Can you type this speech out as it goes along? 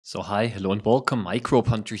So hi, hello and welcome,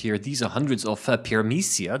 Microbehunter here. These are hundreds of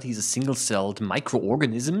Paramecium. These are single-celled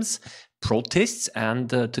microorganisms, protists, and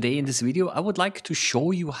today in this video I would like to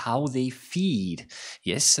show you how they feed.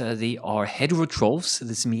 Yes, they are heterotrophs.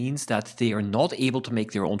 This means that they are not able to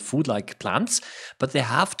make their own food like plants, but they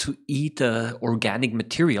have to eat organic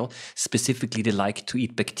material. Specifically, they like to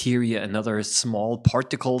eat bacteria and other small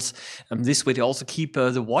particles. This way they also keep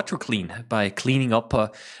the water clean by cleaning up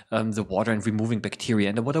the water and removing bacteria.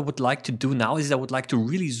 And what I would like to do now is I would like to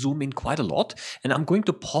really zoom in quite a lot, and I'm going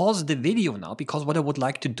to pause the video now because what I would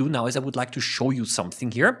like to do now is I would like to show you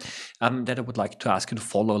something here that I would like to ask you to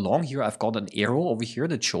follow along. Here I've got an arrow over here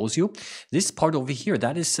that shows you this part over here.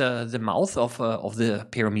 That is the mouth of the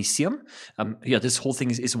Paramecium. Yeah, this whole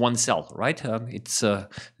thing is one cell, right? It's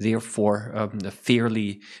therefore a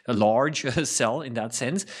fairly large cell in that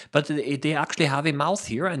sense, but they actually have a mouth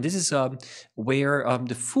here, and this is where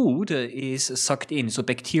the food is sucked in. So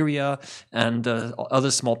bacteria and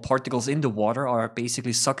other small particles in the water are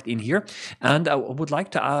basically sucked in here. And I would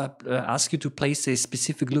like to ask you to place a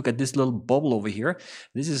specific look at this little bubble over here.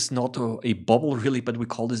 This is not a bubble really, but we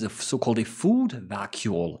call this a so-called a food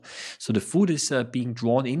vacuole. So the food is being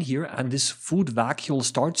drawn in here, and this food vacuole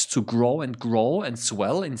starts to grow and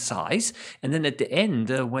swell in size. And then at the end,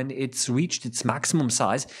 when it's reached its maximum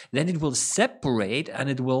size, then it will separate and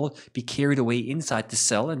it will be carried away inside the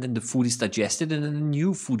cell, and then the food is digested, and then a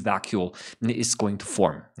new food vacuole is going to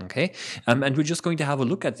form. Okay, and we're just going to have a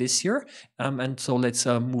look at this here. And so let's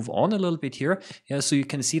move on a little bit here. Yeah, so you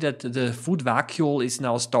can see that the food vacuole is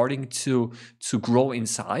now starting to grow in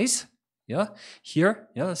size. Yeah, here,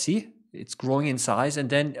 yeah, see, it's growing in size, and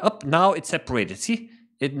then up now it's separated. See.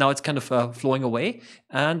 Now it's kind of flowing away,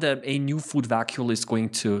 and a new food vacuole is going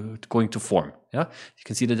to form. Yeah, you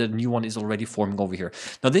can see that a new one is already forming over here.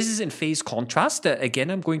 Now this is in phase contrast. Again,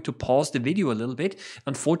 I'm going to pause the video a little bit.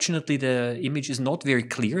 Unfortunately, the image is not very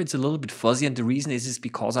clear. It's a little bit fuzzy, and the reason is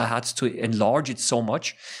because I had to enlarge it so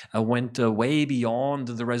much. I went way beyond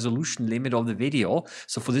the resolution limit of the video.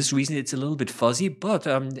 So for this reason, it's a little bit fuzzy, but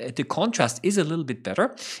the contrast is a little bit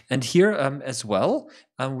better. And here as well,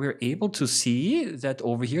 we're able to see that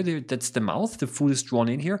over here, that's the mouth. The food is drawn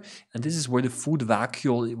in here, and this is where the food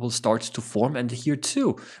vacuole will start to form. And here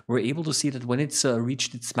too, we're able to see that when it's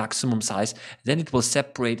reached its maximum size, then it will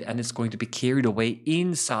separate and it's going to be carried away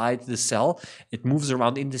inside the cell. It moves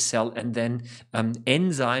around in the cell, and then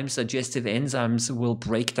enzymes, digestive enzymes, will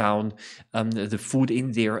break down the food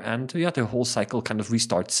in there, and yeah, the whole cycle kind of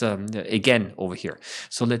restarts again over here.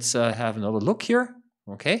 So let's have another look here.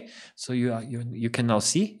 Okay, so you can now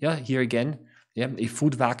see, yeah, here again, yeah, a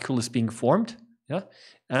food vacuole is being formed, yeah,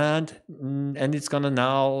 and it's gonna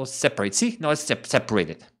now separate. See, now it's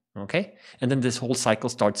separated. Okay, and then this whole cycle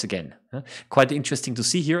starts again. Quite interesting to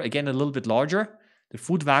see here again, a little bit larger, the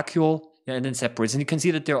food vacuole, yeah, and then separates. And you can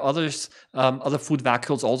see that there are others, other food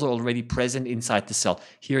vacuoles also already present inside the cell.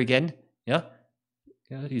 Here again, yeah,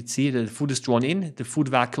 you'd see the food is drawn in, the food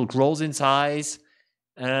vacuole grows in size.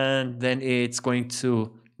 And then it's going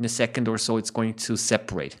to, in a second or so, it's going to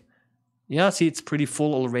separate. Yeah, see, it's pretty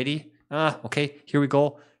full already. Okay, here we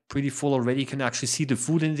go. Pretty full already. You can actually see the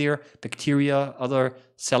food in there, bacteria, other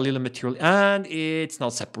cellular material, and it's now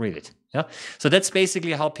separated. Yeah, so that's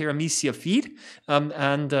basically how Paramecium feed,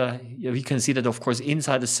 yeah, we can see that, of course,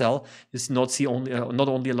 inside the cell is not only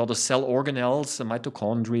a lot of cell organelles,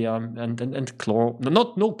 mitochondria, and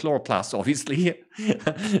no chloroplasts, obviously,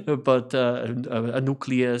 but a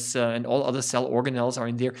nucleus and all other cell organelles are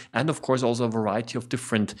in there, and of course also a variety of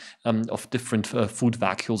different food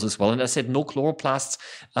vacuoles as well. And I said no chloroplasts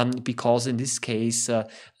because in this case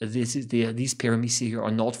these Paramecium here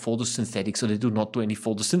are not photosynthetic, so they do not do any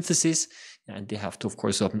photosynthesis. And they have to, of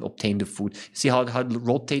course, obtain the food. See how it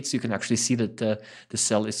rotates? You can actually see that the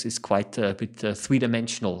cell is quite a bit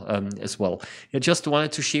three-dimensional as well. I just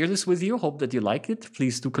wanted to share this with you. Hope that you like it.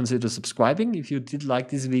 Please do consider subscribing if you did like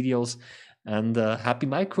these videos. And happy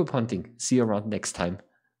microbe hunting. See you around next time.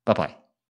 Bye-bye.